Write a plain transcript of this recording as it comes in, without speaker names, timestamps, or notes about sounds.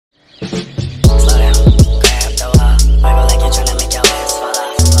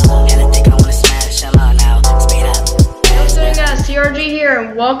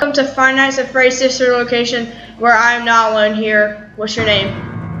welcome to Fnaf SL sister location where I am not alone here. What's your name?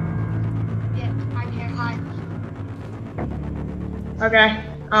 Yeah, I'm here. Hi. Okay.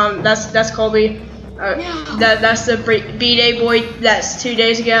 That's Colby. Yeah. That's the B-Day boy. That's 2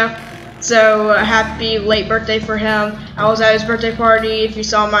 days ago. So happy late birthday for him. I was at his birthday party. If you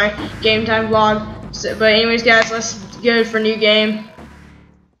saw my game time vlog. So, but anyways, guys, let's go for new game.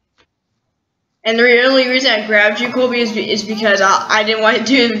 And the only reason I grabbed you, Colby, is because I didn't want to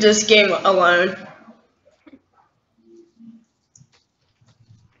do this game alone.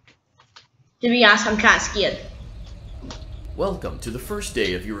 To be honest, I'm kind of scared. Welcome to the first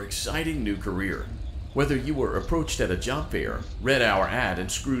day of your exciting new career. Whether you were approached at a job fair, read our ad in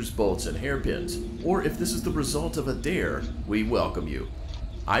screws, bolts, and hairpins, or if this is the result of a dare, we welcome you.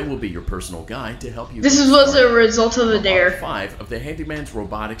 I will be your personal guide to help you. This was the result of the dare. 5 of the Handyman's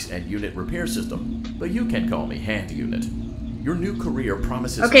robotics and unit repair system, but you can call me Handy Unit. Your new career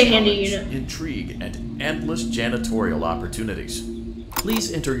promises Handy Unit, intrigue, and endless janitorial opportunities.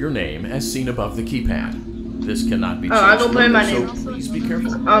 Please enter your name as seen above the keypad. This cannot be changed. I will put in my name. So please be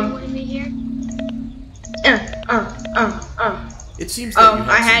careful. It seems that you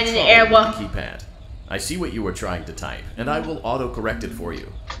have some trouble with the keypad. I see what you were trying to type, and I will auto-correct it for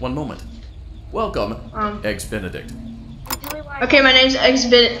you. One moment. Welcome, Eggs Benedict. Okay, my name's Eggs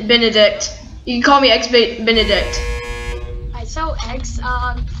Benedict. You can call me Eggs Benedict. Alright, so Eggs,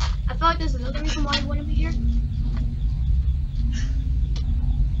 I feel like there's another reason why you wanted me here.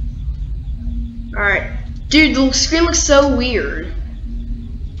 Alright. Dude, the screen looks so weird.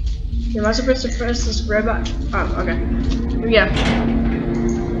 Am I supposed to press this red button? Oh, okay. Here we go.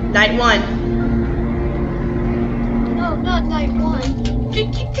 Night 1. No, not night 1.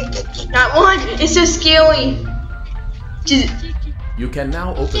 Night 1! It's so scary! You can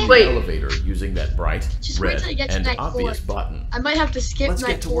now open the elevator using that bright, red, and obvious button. I might have to skip Let's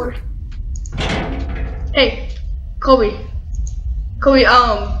night get to 4. work. Hey, Colby, wait,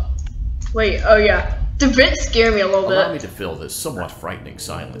 oh yeah. The vents scare me a little bit. Allow me to fill this somewhat frightening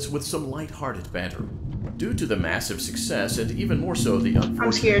silence with some light-hearted banter. Due to the massive success, and even more so the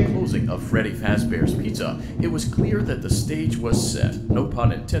unfortunate closing of Freddy Fazbear's Pizza, it was clear that the stage was set, no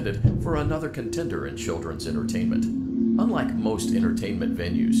pun intended, for another contender in children's entertainment. Unlike most entertainment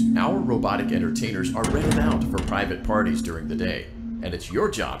venues, our robotic entertainers are rented out for private parties during the day, and it's your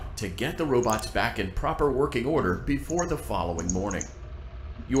job to get the robots back in proper working order before the following morning.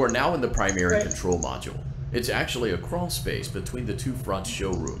 You are now in the primary control module. It's actually a crawl space between the two front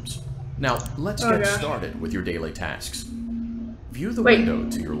showrooms. Now, let's get started with your daily tasks. View the window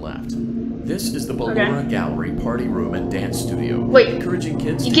to your left. This is the Ballora Gallery Party Room and Dance Studio, encouraging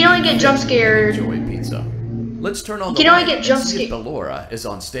kids you can only get jump scared. Enjoy pizza. Let's turn on the light and see if Ballora is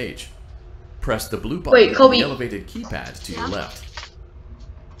on stage. Press the blue button on the elevated keypad to your left.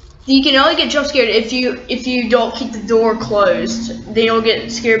 You can only get jump scared if you don't keep the door closed. Then you'll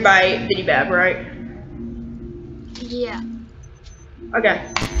get scared by Biddy Bab, right? Yeah. Okay.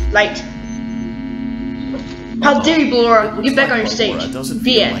 Light. How dare you, Ballora? Get back on your stage. Ballora doesn't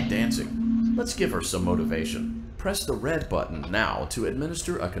feel like dancing. Let's give her some motivation. Press the red button now to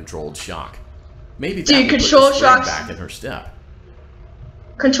administer a controlled shock. Maybe that will put the spring back in her step.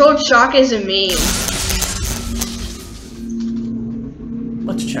 Controlled shock isn't mean.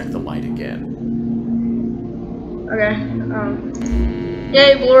 Let's check the light again. Okay.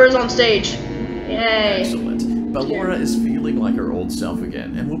 Yay, Ballora's on stage. Yay. Excellent. Ballora is feeling like her old self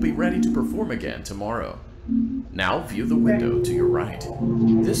again and will be ready to perform again tomorrow. Now view the window to your right.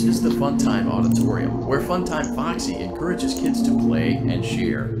 This is the Funtime Auditorium, where Funtime Foxy encourages kids to play and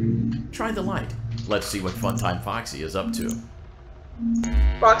share. Try the light. Let's see what Funtime Foxy is up to.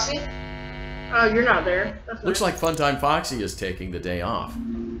 Foxy? Oh, you're not there. Looks like Funtime Foxy is taking the day off.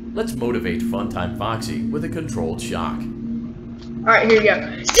 Let's motivate Funtime Foxy with a controlled shock. Alright, here we go.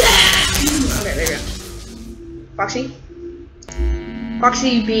 Okay, there you go. Foxy?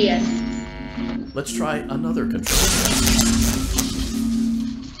 Foxy BS. Let's try another control shock.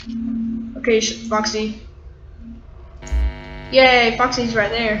 Okay, Foxy. Yay, Foxy's right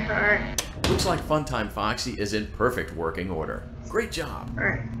there. Alright. Looks like Funtime Foxy is in perfect working order. Great job.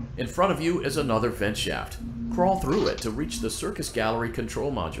 Alright. In front of you is another vent shaft. Crawl through it to reach the Circus Gallery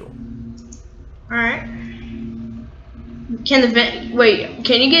control module. Alright. Can the vent... Wait,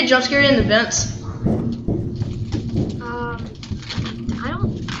 can you get jump scared in the vents? I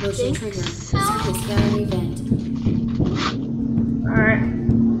don't think so. Circus Gallery vent.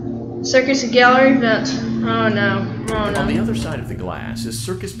 Alright. Circus Gallery vent. Oh no. Oh no. On the other side of the glass is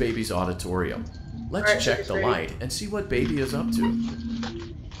Circus Baby's auditorium. Let's check the light and see what Baby is up to.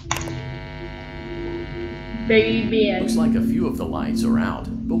 Baby Ben. Looks like a few of the lights are out,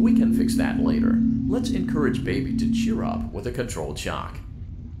 but we can fix that later. Let's encourage Baby to cheer up with a controlled shock.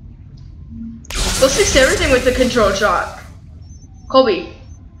 Let's fix everything with the controlled shock. Colby.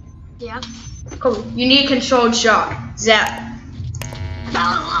 Yeah. Colby, you need controlled shock. Zap.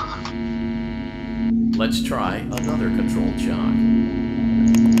 Let's try another controlled shock.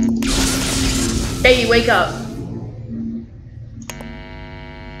 Baby, wake up.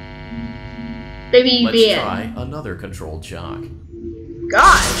 Baby Let's Ben. try another controlled shock.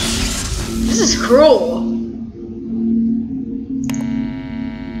 Gosh, this is cruel.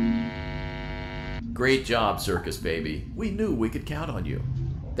 Great job, Circus Baby. We knew we could count on you.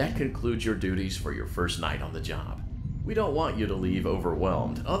 That concludes your duties for your first night on the job. We don't want you to leave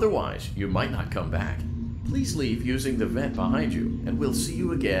overwhelmed, otherwise you might not come back. Please leave using the vent behind you, and we'll see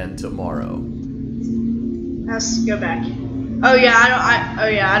you again tomorrow. Let's go back. Oh yeah,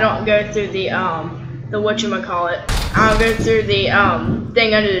 I don't go through the whatchamacallit. I don't go through the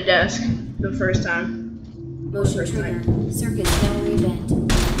thing under the desk the first time. Motion trigger. Circuit gallery vent.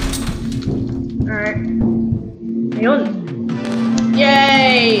 Alright.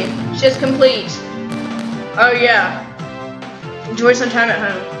 Yay! Shift complete. Oh yeah. Enjoy some time at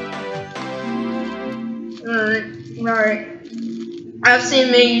home. Alright. I've seen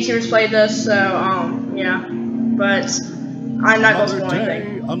many YouTubers play this, so yeah. But I'm not going to spoil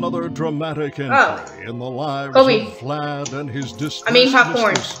anything. Another dramatic entry in the lives Kobe. of Vlad and his distressed I mean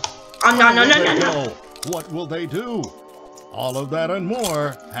popcorn. mistress. No. What will they do? All of that and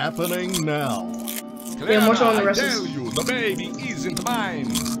more happening now. Yeah, more so on the I rest tell you, the baby isn't mine.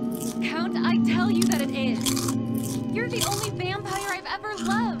 Count, I tell you that it is. You're the only vampire I've ever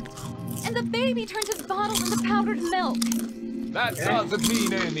loved. And the baby turns his bottles into powdered milk. That doesn't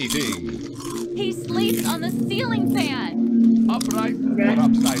mean anything. He sleeps on the ceiling fan. Upright or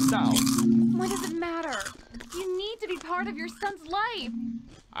upside down. What does it matter? You need to be part of your son's life.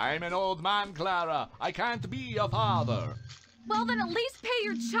 I'm an old man, Clara. I can't be a father. Well, then at least pay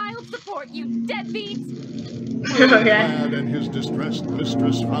your child support, you deadbeat. Vlad and his distressed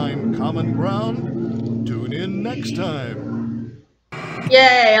mistress find common ground? Tune in next time.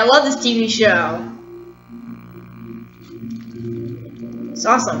 Yay, I love this TV show. It's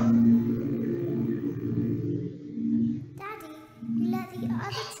awesome. Daddy, you let the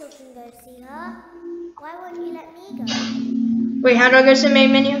other children go see her. Why won't you let me go? Wait, how do I go to the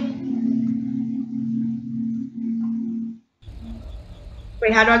main menu?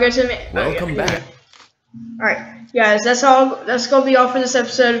 Wait, how do I go to the main? Welcome back. Alright, guys, that's gonna be all for this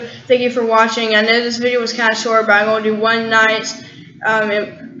episode. Thank you for watching. I know this video was kind of short, but I'm gonna do one night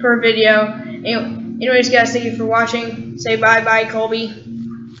per video. Anyways, guys, thank you for watching. Say bye, Colby.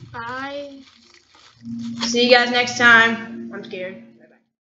 Bye. See you guys next time. I'm scared.